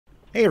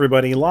Hey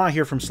everybody, Law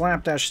here from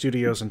Slapdash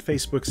Studios and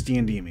Facebook's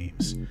D&D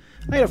memes.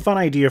 I had a fun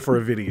idea for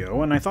a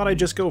video, and I thought I'd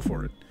just go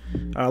for it.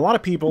 A lot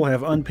of people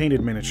have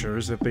unpainted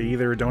miniatures that they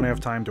either don't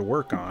have time to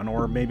work on,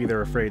 or maybe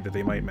they're afraid that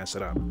they might mess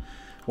it up.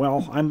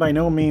 Well, I'm by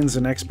no means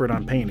an expert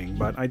on painting,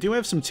 but I do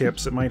have some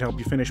tips that might help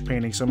you finish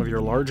painting some of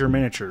your larger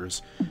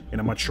miniatures in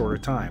a much shorter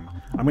time.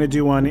 I'm going to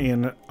do one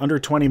in under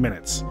 20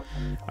 minutes.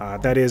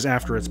 That is,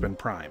 after it's been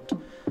primed.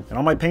 And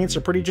all my paints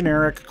are pretty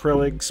generic,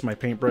 acrylics, my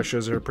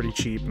paintbrushes are pretty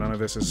cheap, none of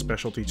this is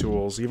specialty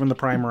tools. Even the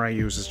primer I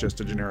use is just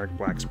a generic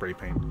black spray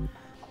paint.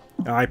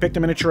 I picked a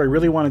miniature I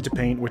really wanted to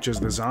paint, which is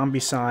the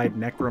Zombicide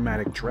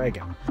Necromantic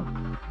Dragon.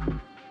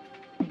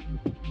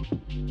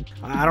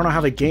 I don't know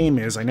how the game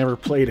is, I never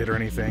played it or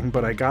anything,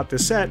 but I got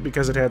this set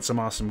because it had some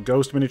awesome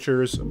ghost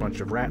miniatures, a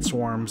bunch of rat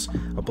swarms,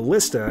 a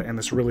ballista, and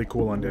this really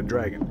cool undead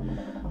dragon.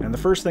 And the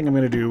first thing I'm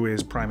going to do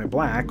is prime it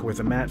black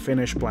with a matte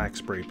finish black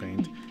spray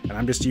paint, and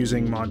I'm just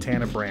using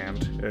Montana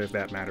brand, if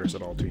that matters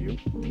at all to you.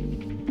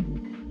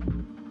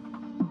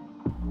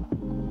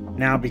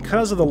 Now,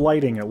 because of the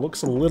lighting, it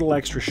looks a little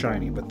extra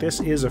shiny, but this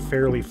is a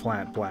fairly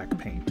flat black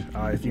paint.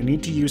 If you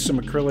need to use some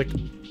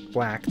acrylic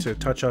black to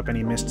touch up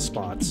any missed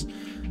spots,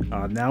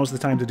 now's the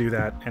time to do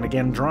that. And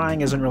again,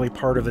 drying isn't really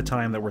part of the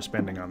time that we're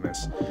spending on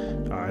this.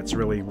 It's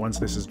really, once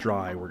this is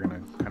dry, we're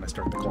going to kind of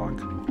start the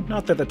clock.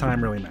 Not that the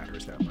time really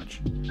matters that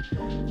much.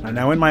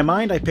 Now in my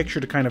mind, I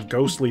pictured a kind of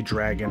ghostly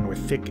dragon with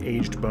thick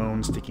aged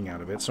bones sticking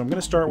out of it, so I'm going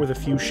to start with a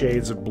few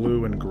shades of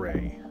blue and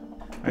gray.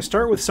 I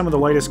start with some of the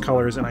lightest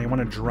colors and I want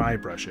to dry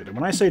brush it. And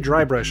when I say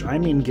dry brush, I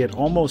mean get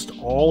almost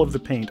all of the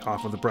paint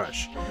off of the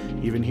brush.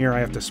 Even here I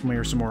have to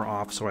smear some more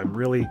off, so I'm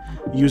really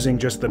using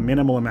just the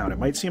minimal amount. It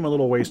might seem a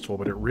little wasteful,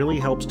 but it really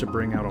helps to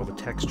bring out all the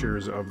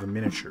textures of the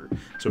miniature.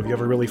 So if you have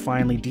a really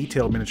finely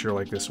detailed miniature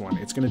like this one,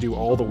 it's going to do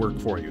all the work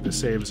for you. This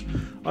saves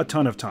a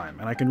ton of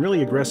time, and I can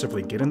really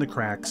aggressively get in the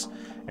cracks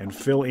and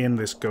fill in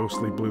this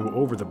ghostly blue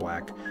over the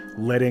black,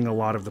 letting a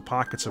lot of the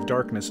pockets of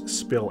darkness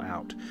spill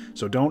out.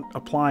 So don't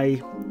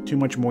apply too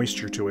much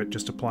moisture to it,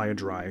 just apply a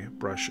dry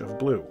brush of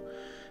blue.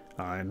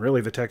 And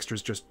really the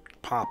textures just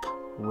pop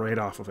right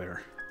off of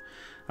there.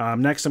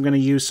 Next I'm going to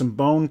use some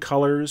bone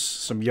colors,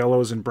 some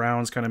yellows and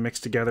browns kind of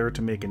mixed together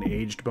to make an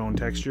aged bone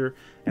texture,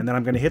 and then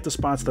I'm going to hit the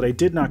spots that I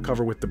did not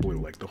cover with the blue,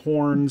 like the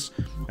horns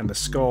and the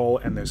skull,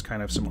 and there's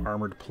kind of some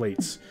armored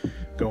plates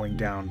going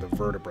down the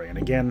vertebrae. And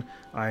again,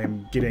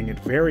 I'm getting it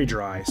very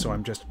dry, so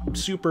I'm just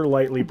super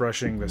lightly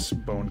brushing this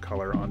bone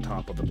color on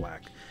top of the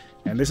black.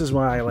 And this is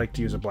why I like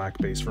to use a black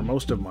base for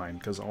most of mine,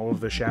 because all of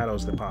the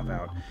shadows that pop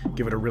out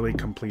give it a really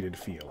completed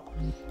feel.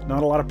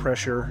 Not a lot of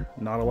pressure,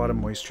 not a lot of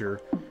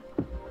moisture,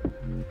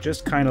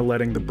 just kind of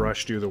letting the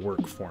brush do the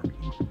work for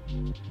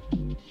me.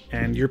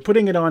 And you're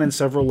putting it on in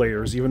several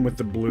layers. Even with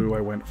the blue,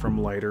 I went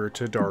from lighter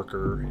to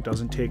darker. It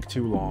doesn't take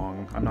too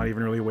long. I'm not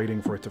even really waiting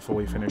for it to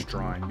fully finish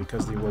drying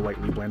because they will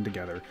lightly blend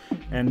together.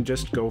 And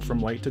just go from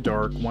light to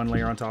dark, one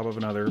layer on top of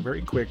another,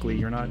 very quickly.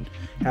 You're not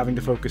having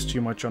to focus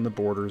too much on the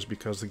borders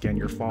because, again,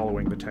 you're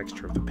following the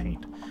texture of the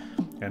paint.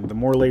 And the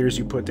more layers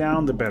you put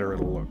down, the better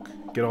it'll look.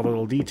 Get all the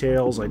little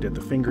details. I did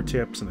the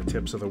fingertips and the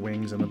tips of the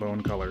wings and the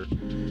bone color,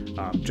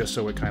 just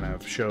so it kind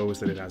of shows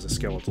that it has a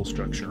skeletal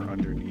structure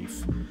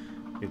underneath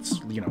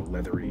its,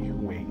 leathery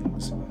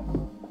wings.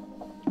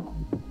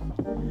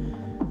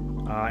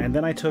 And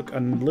then I took a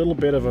little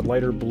bit of a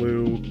lighter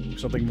blue,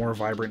 something more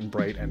vibrant and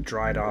bright, and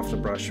dried off the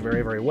brush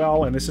very, very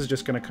well. And this is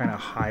just going to kind of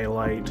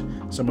highlight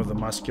some of the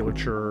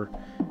musculature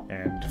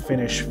and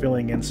finish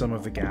filling in some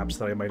of the gaps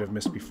that I might have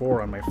missed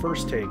before on my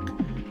first take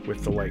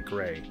with the light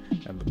gray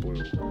and the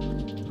blue.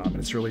 And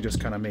it's really just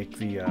kind of make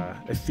the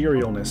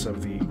etherealness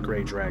of the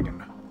gray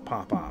dragon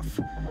pop off.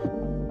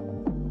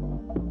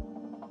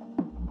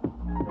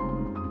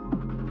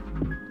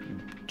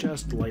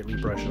 Just lightly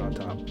brush it on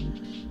top.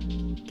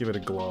 Give it a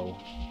glow.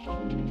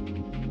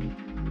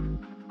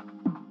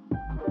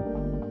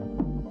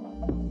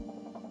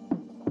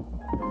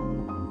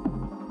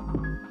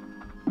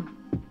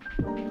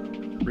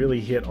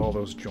 Really hit all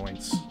those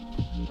joints.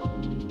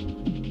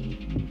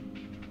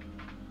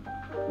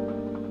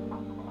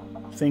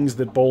 Things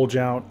that bulge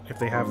out, if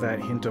they have that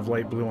hint of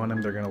light blue on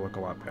them, they're going to look a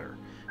lot better.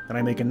 Then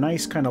I make a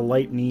nice kind of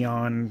light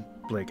neon,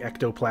 like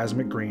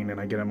ectoplasmic green, and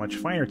I get a much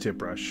finer tip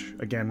brush.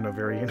 Again, a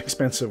very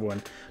inexpensive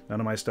one. None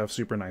of my stuff's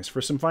super nice,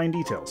 for some fine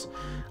details.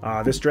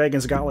 This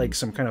dragon's got like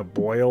some kind of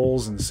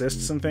boils and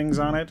cysts and things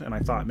on it, and I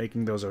thought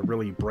making those a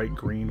really bright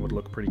green would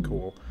look pretty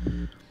cool.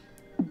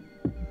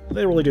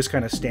 They really just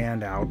kind of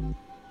stand out.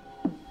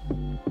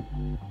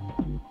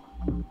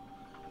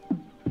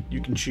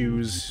 You can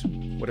choose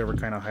whatever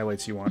kind of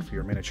highlights you want for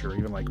your miniature.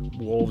 Even like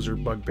wolves or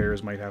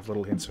bugbears might have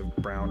little hints of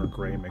brown or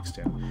gray mixed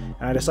in.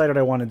 And I decided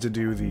I wanted to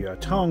do the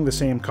tongue the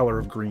same color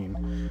of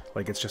green,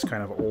 like it's just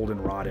kind of old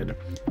and rotted.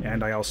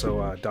 And I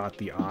also dot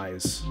the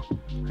eyes.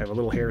 I have a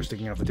little hair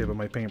sticking off the tip of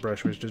my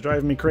paintbrush, which is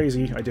driving me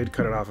crazy. I did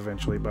cut it off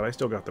eventually, but I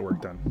still got the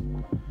work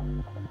done.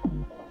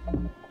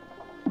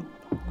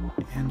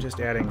 And just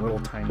adding little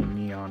tiny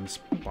neon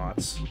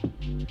spots.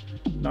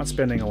 Not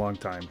spending a long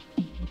time.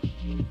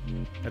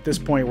 At this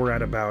point, we're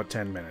at about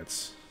 10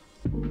 minutes.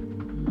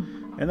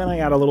 And then I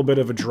add a little bit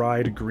of a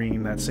dried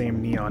green, that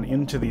same neon,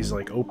 into these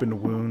like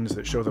open wounds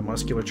that show the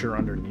musculature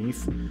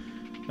underneath.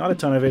 Not a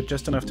ton of it,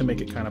 just enough to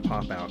make it kind of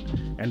pop out.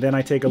 And then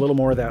I take a little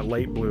more of that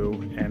light blue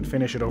and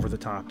finish it over the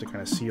top to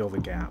kind of seal the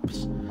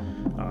gaps,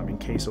 in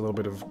case a little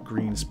bit of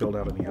green spilled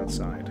out on the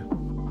outside.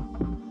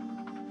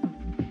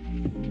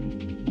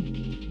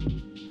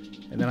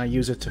 And then I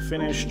use it to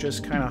finish,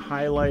 just kind of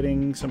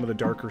highlighting some of the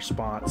darker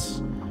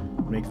spots,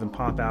 make them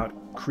pop out,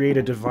 create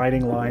a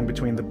dividing line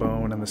between the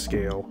bone and the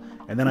scale,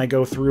 and then I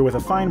go through with a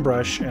fine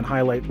brush and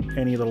highlight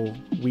any little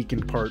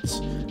weakened parts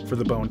for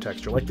the bone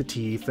texture, like the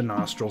teeth, the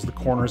nostrils, the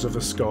corners of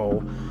the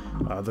skull,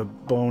 the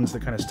bones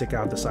that kind of stick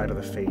out the side of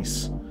the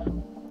face.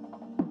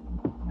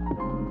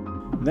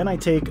 Then I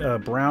take a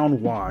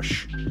brown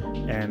wash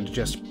and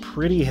just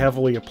pretty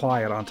heavily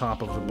apply it on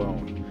top of the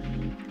bone.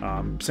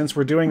 Since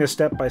we're doing this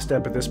step by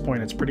step at this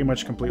point, it's pretty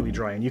much completely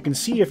dry. And you can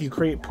see if you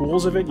create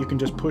pools of it, you can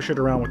just push it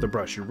around with the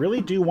brush. You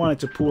really do want it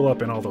to pool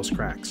up in all those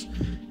cracks.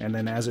 And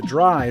then as it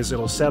dries,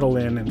 it'll settle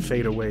in and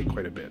fade away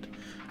quite a bit.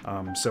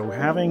 So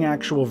having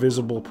actual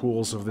visible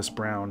pools of this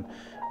brown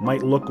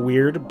might look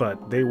weird,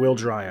 but they will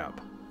dry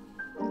up.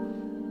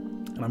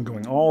 And I'm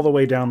going all the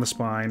way down the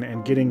spine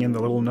and getting in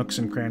the little nooks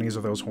and crannies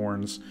of those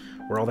horns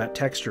where all that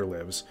texture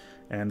lives,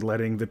 and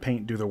letting the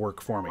paint do the work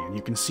for me. And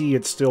you can see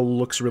it still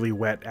looks really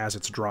wet as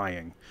it's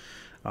drying.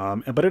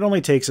 But it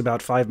only takes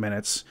about 5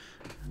 minutes.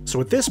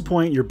 So at this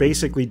point, you're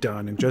basically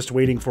done and just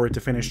waiting for it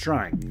to finish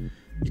drying.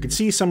 You can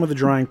see some of the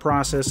drying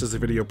process as the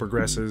video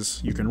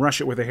progresses. You can rush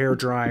it with a hair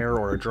dryer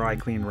or a dry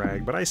clean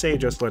rag, but I say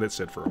just let it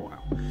sit for a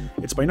while.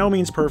 It's by no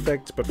means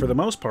perfect, but for the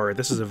most part,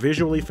 this is a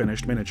visually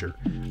finished miniature.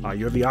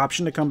 You have the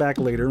option to come back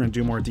later and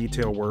do more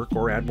detail work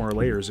or add more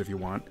layers if you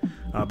want,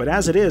 but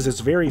as it is,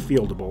 it's very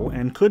fieldable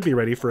and could be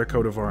ready for a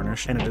coat of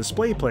varnish and a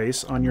display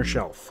place on your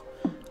shelf.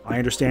 I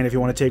understand if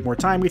you want to take more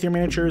time with your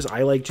miniatures,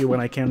 I like to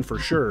when I can for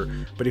sure,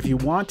 but if you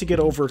want to get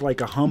over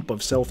like a hump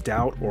of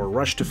self-doubt or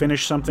rush to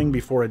finish something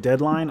before a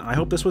deadline, I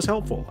hope this was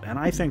helpful, and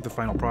I think the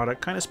final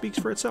product kind of speaks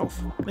for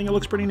itself. I think it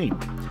looks pretty neat.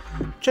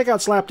 Check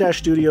out Slapdash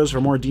Studios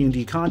for more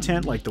D&D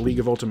content like the League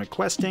of Ultimate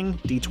Questing,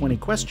 D20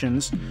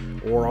 Questions,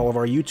 or all of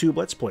our YouTube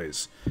Let's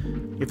Plays.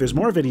 If there's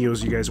more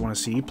videos you guys want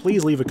to see,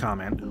 please leave a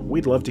comment.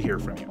 We'd love to hear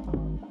from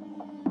you.